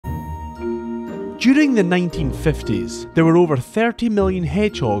During the 1950s, there were over 30 million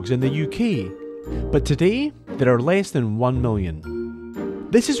hedgehogs in the UK, but today there are less than 1 million.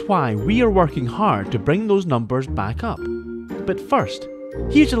 This is why we are working hard to bring those numbers back up. But first,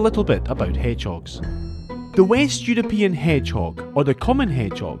 here's a little bit about hedgehogs. The West European hedgehog, or the common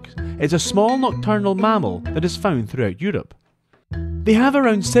hedgehog, is a small nocturnal mammal that is found throughout Europe. They have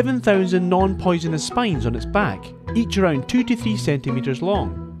around 7,000 non-poisonous spines on its back, each around 2 to 3 centimeters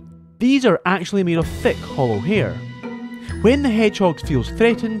long. These are actually made of thick, hollow hair. When the hedgehog feels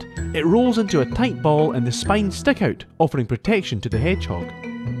threatened, it rolls into a tight ball and the spines stick out, offering protection to the hedgehog.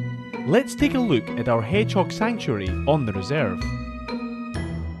 Let's take a look at our hedgehog sanctuary on the reserve.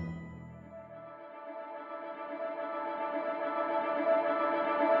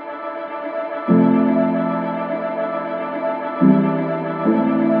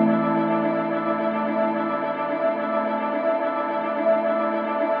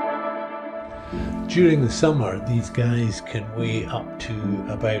 During the summer, these guys can weigh up to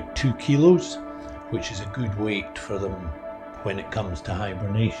about 2 kilos, which is a good weight for them when it comes to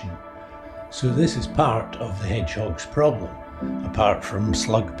hibernation. So this is part of the hedgehog's problem, apart from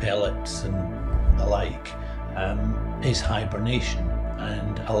slug pellets and the like, is hibernation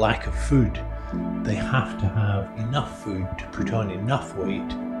and a lack of food. They have to have enough food to put on enough weight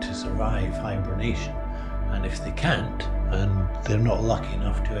to survive hibernation. And if they can't, and they're not lucky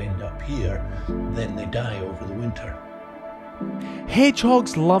enough to end up here, then they die over the winter.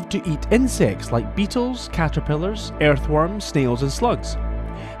 Hedgehogs love to eat insects like beetles, caterpillars, earthworms, snails and slugs.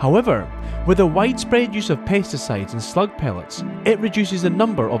 However, with the widespread use of pesticides and slug pellets, it reduces the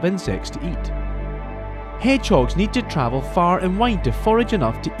number of insects to eat. Hedgehogs need to travel far and wide to forage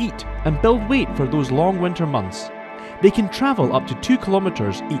enough to eat and build weight for those long winter months. They can travel up to 2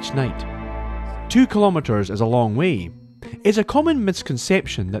 kilometers each night. 2 kilometers is a long way. It's a common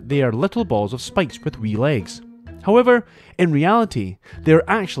misconception that they are little balls of spikes with wee legs. However, in reality, they are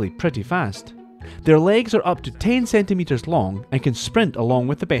actually pretty fast. Their legs are up to 10 centimeters long and can sprint along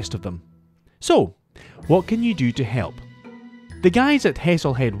with the best of them. So, what can you do to help? The guys at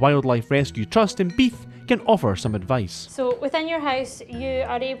Hesslehead Wildlife Rescue Trust in Beath can offer some advice. So within your house, you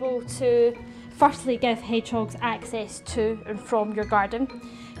are able to firstly give hedgehogs access to and from your garden.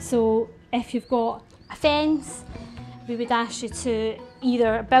 So if you've got a fence, we would ask you to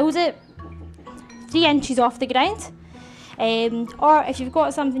either build it 3 inches off the ground, or if you've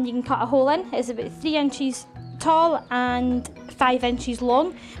got something you can cut a hole in, it's about 3 inches tall and 5 inches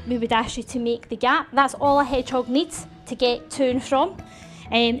long, we would ask you to make the gap. That's all a hedgehog needs to get to and from.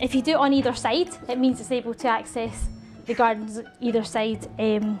 If you do it on either side, it means it's able to access the gardens either side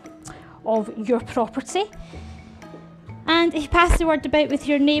of your property. And if you pass the word about with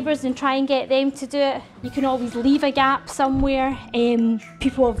your neighbours and try and get them to do it, you can always leave a gap somewhere.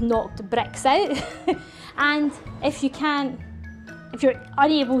 People have knocked bricks out. And if you're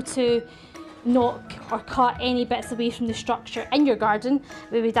unable to knock or cut any bits away from the structure in your garden,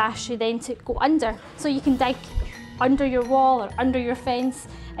 we would ask you then to go under. So you can dig under your wall or under your fence.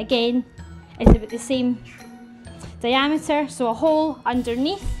 Again, it's about the same diameter, so a hole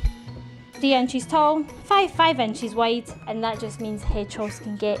underneath, 3 inches tall, 5 inches wide, and that just means hedgehogs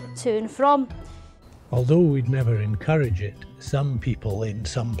can get to and from. Although we'd never encourage it, some people in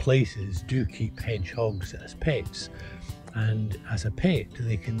some places do keep hedgehogs as pets. And as a pet,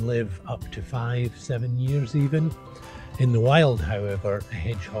 they can live up to 5-7 years even. In the wild, however, a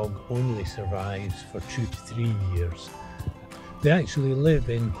hedgehog only survives for 2 to 3 years. They actually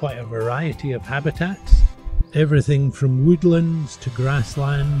live in quite a variety of habitats. Everything from woodlands to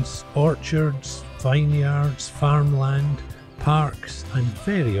grasslands, orchards, vineyards, farmland, parks, and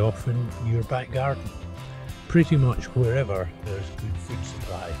very often your back garden. Pretty much wherever there's good food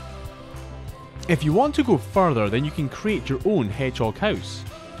supply. If you want to go further, then you can create your own hedgehog house.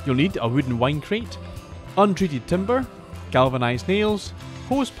 You'll need a wooden wine crate, untreated timber, galvanised nails,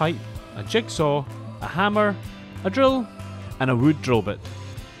 hose pipe, a jigsaw, a hammer, a drill, and a wood drill bit.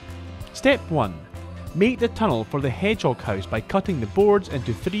 Step 1. Make the tunnel for the hedgehog house by cutting the boards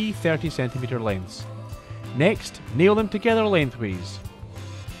into 3 30cm lengths. Next, nail them together lengthways.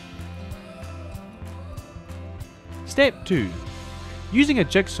 Step 2. Using a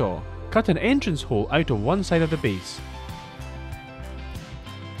jigsaw, cut an entrance hole out of one side of the base.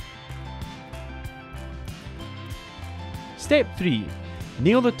 Step 3.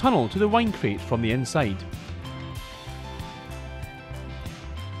 Nail the tunnel to the wine crate from the inside.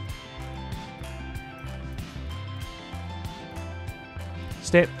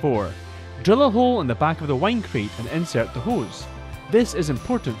 Step 4. Drill a hole in the back of the wine crate and insert the hose. This is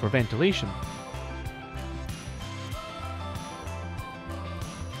important for ventilation.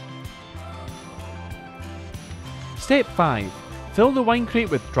 Step 5. Fill the wine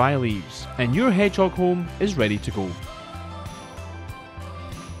crate with dry leaves, and your hedgehog home is ready to go.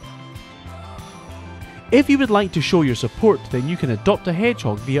 If you would like to show your support, then you can adopt a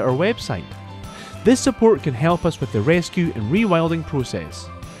hedgehog via our website. This support can help us with the rescue and rewilding process.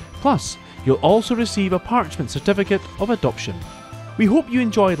 Plus, you'll also receive a parchment certificate of adoption. We hope you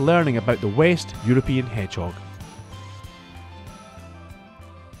enjoyed learning about the West European hedgehog.